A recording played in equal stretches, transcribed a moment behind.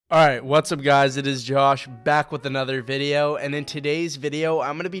Alright, what's up guys, it is Josh back with another video, and in today's video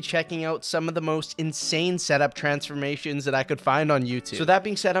I'm going to be checking out some of the most insane setup transformations that I could find on YouTube. So that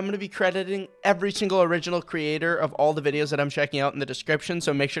being said, I'm going to be crediting every single original creator of all the videos that I'm checking out in the description,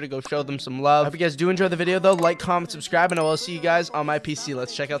 so make sure to go show them some love. I hope you guys do enjoy the video though. Like, comment, subscribe, and I will see you guys on my PC.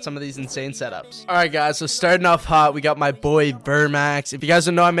 Let's check out some of these insane setups. Alright guys, so starting off hot, we got my boy Vermax. If you guys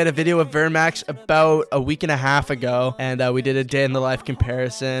don't know, I made a video with Vermax about a week and a half ago, and we did a day in the life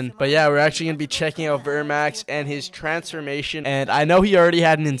comparison. But yeah, we're actually going to be checking out Vermax and his transformation. And I know he already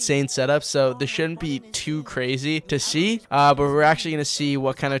had an insane setup, so this shouldn't be too crazy to see. But we're actually going to see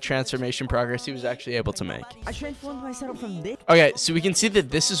what kind of transformation progress he was actually able to make. I transformed my setup from this. Okay, so we can see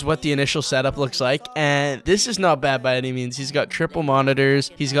that this is what the initial setup looks like. And this is not bad by any means. He's got triple monitors.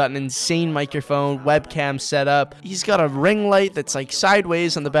 He's got an insane microphone, webcam setup. He's got a ring light that's like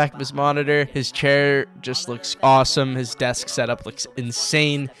sideways on the back of his monitor. His chair just looks awesome. His desk setup looks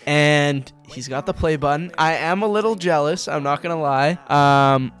insane. And he's got the play button. I am a little jealous, I'm not gonna lie.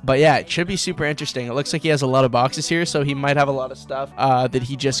 But yeah, it should be super interesting. It looks like he has a lot of boxes here, so he might have a lot of stuff that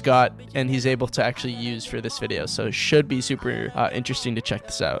he just got and he's able to actually use for this video. So it should be super interesting to check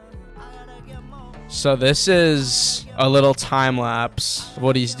this out. So this is a little time lapse of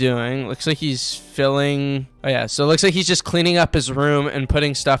what he's doing. Looks like he's filling. Oh yeah, so it looks like he's just cleaning up his room and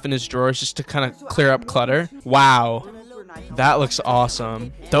putting stuff in his drawers just to kind of clear up clutter. Wow. That looks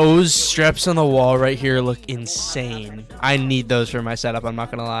awesome. Those strips on the wall right here look insane. I need those for my setup, I'm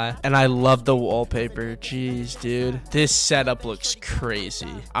not gonna lie. And I love the wallpaper. Jeez, dude. This setup looks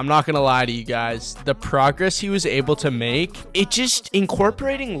crazy. I'm not gonna lie to you guys. The progress he was able to make, it just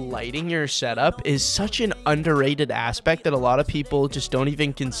incorporating lighting your setup is such an underrated aspect that a lot of people just don't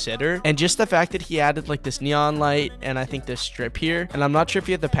even consider. And just the fact that he added like this neon light and I think this strip here, and I'm not sure if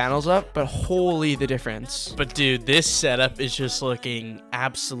he had the panels up, but holy the difference. But dude, this setup is just looking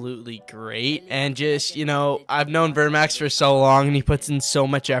absolutely great. And just, you know, I've known Vermax for so long and he puts in so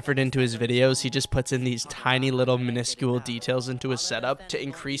much effort into his videos. He just puts in these tiny little minuscule details into his setup to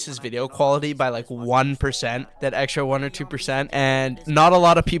increase his video quality by like 1%, that extra 1 or 2%. And not a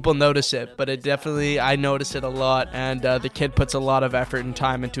lot of people notice it, but it definitely, I notice it a lot. And the kid puts a lot of effort and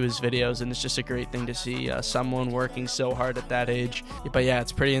time into his videos, and it's just a great thing to see someone working so hard at that age. But yeah,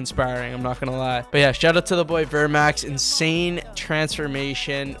 it's pretty inspiring, I'm not gonna lie. But yeah, shout out to the boy Vermax. Insane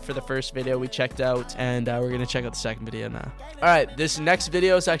transformation for the first video we checked out, and we're gonna check out the second video now. All right, this next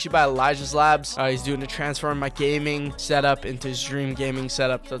video is actually by Elijah's Labs. He's doing to transform my gaming setup into his dream gaming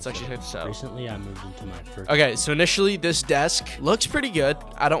setup. So let's actually check this out. Recently I moved into my first. Okay, so initially this desk looks pretty good.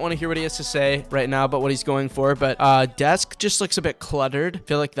 I don't want to hear what he has to say right now about what he's going for, but desk just looks a bit cluttered. I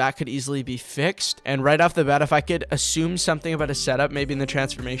feel like that could easily be fixed. And right off the bat, if I could assume something about his setup, maybe in the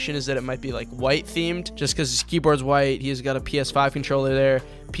transformation, is that it might be like white themed, just because his keyboard's white. He's got a PS5 controller there.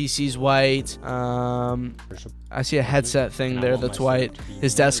 PC's white. I see a headset thing there that's white.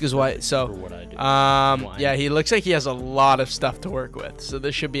 His desk is white. So yeah, he looks like he has a lot of stuff to work with. So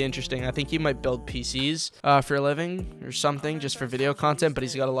this should be interesting. I think he might build PCs for a living or something, just for video content, but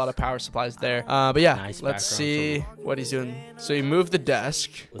he's got a lot of power supplies there. But yeah, Nice let's see what he's doing. So he moved the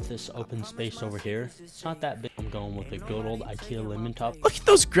desk. With this open space over here, it's not that big. I'm going with a good old IKEA lemon top. Look at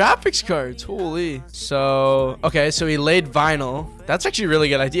those graphics cards. Holy. So, okay, so he laid vinyl. That's actually a really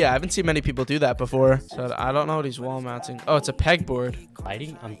good idea. I haven't seen many people do that before. So I don't know what he's wall mounting. Oh, it's a pegboard.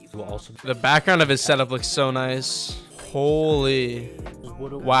 Lighting will also. The background of his setup looks so nice. Holy.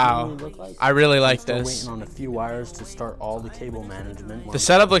 Wow. I really like Still this. waiting on a few wires to start all the cable management. The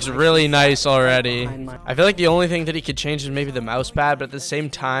setup looks really nice already. I feel like the only thing that he could change is maybe the mouse pad, but at the same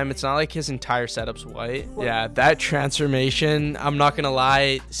time, it's not like his entire setup's white. Yeah, that transformation, I'm not gonna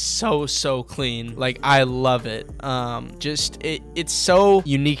lie, so clean. Like, I love it. It's so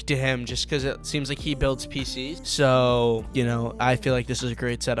unique to him just because it seems like he builds PCs. So, you know, I feel like this is a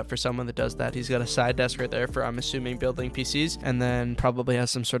great setup for someone that does that. He's got a side desk right there for, I'm assuming, building PCs, and then probably has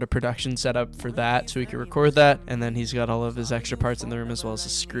some sort of production setup for that so he can record that. And then he's got all of his extra parts in the room as well as the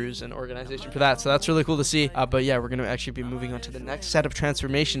screws and organization for that. So that's really cool to see. But yeah, we're gonna actually be moving on to the next set of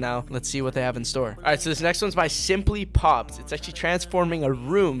transformation now. Let's see what they have in store. All right, so this next one's by Simply Popped. It's actually transforming a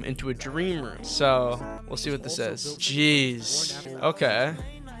room into a dream room. So we'll see what this is. Jeez. Okay.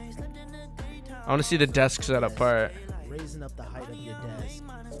 I want to see the desk setup part. Raising up the height of your desk.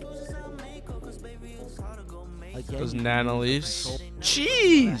 Again, Those nano leaves.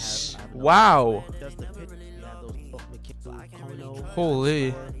 Jeez. Wow.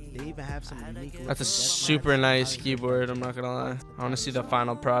 Holy. They even have some unique. That's a super nice keyboard, I'm not gonna lie. I want to see the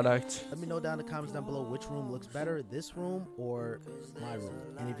final product. Let me know down in the comments down below which room looks better, this room or my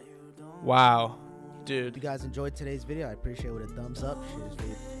room. And if Wow. If you guys enjoyed today's video, I appreciate it with a thumbs up.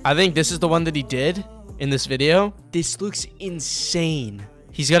 I think this is the one that he did in this video. This looks insane.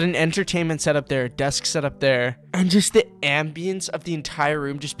 He's got an entertainment setup there, a desk set up there, and just the ambience of the entire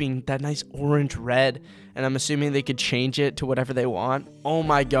room just being that nice orange red. And I'm assuming they could change it to whatever they want. Oh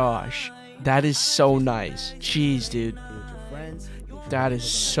my gosh, that is so nice. Jeez, dude. That is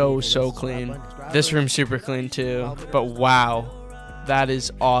so clean. This room's super clean too, but wow. That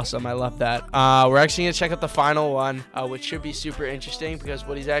is awesome. I love that. We're actually going to check out the final one, which should be super interesting because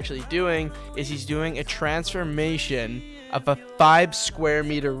what he's actually doing is he's doing a transformation of a 5 square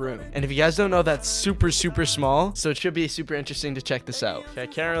meter room. And if you guys don't know, that's super small. So it should be super interesting to check this out. Okay, I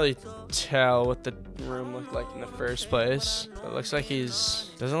can't really tell what the room looked like in the first place. It looks like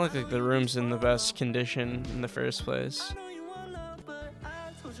doesn't look like the room's in the best condition in the first place.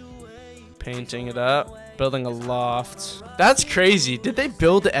 Painting it up. Building a loft. That's crazy. Did they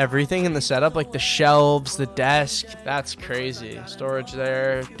build everything in the setup? Like the shelves, the desk? That's crazy. Storage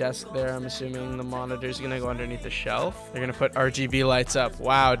there, desk there. I'm assuming the monitor's gonna go underneath the shelf. They're gonna put RGB lights up.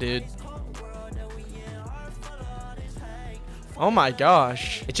 Wow, dude. Oh my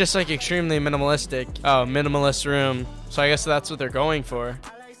gosh. It's just like extremely minimalistic. Oh, minimalist room. So I guess that's what they're going for.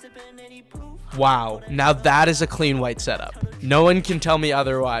 Wow. Now that is a clean white setup. No one can tell me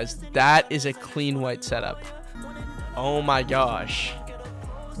otherwise. That is a clean white setup. Oh my gosh.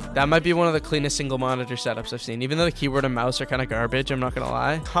 That might be one of the cleanest single monitor setups I've seen. Even though the keyboard and mouse are kind of garbage, I'm not going to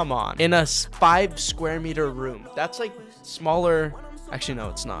lie. Come on. In a 5 square meter room. That's like smaller. Actually, no,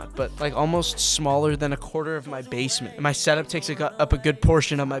 it's not. But like almost smaller than a quarter of my basement. And my setup takes up a good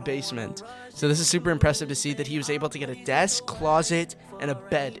portion of my basement. So this is super impressive to see that he was able to get a desk, closet, and a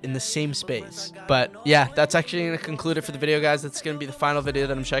bed in the same space. But yeah, that's actually going to conclude it for the video, guys. That's going to be the final video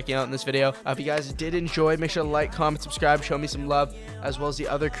that I'm checking out in this video. If you guys did enjoy, make sure to like, comment, subscribe, show me some love, as well as the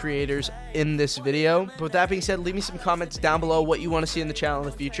other creators in this video. But with that being said, leave me some comments down below what you want to see in the channel in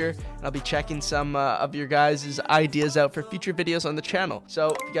the future. And I'll be checking some of your guys' ideas out for future videos on the channel.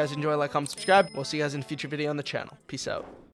 So if you guys enjoy, like, comment, subscribe. We'll see you guys in a future video on the channel. Peace out.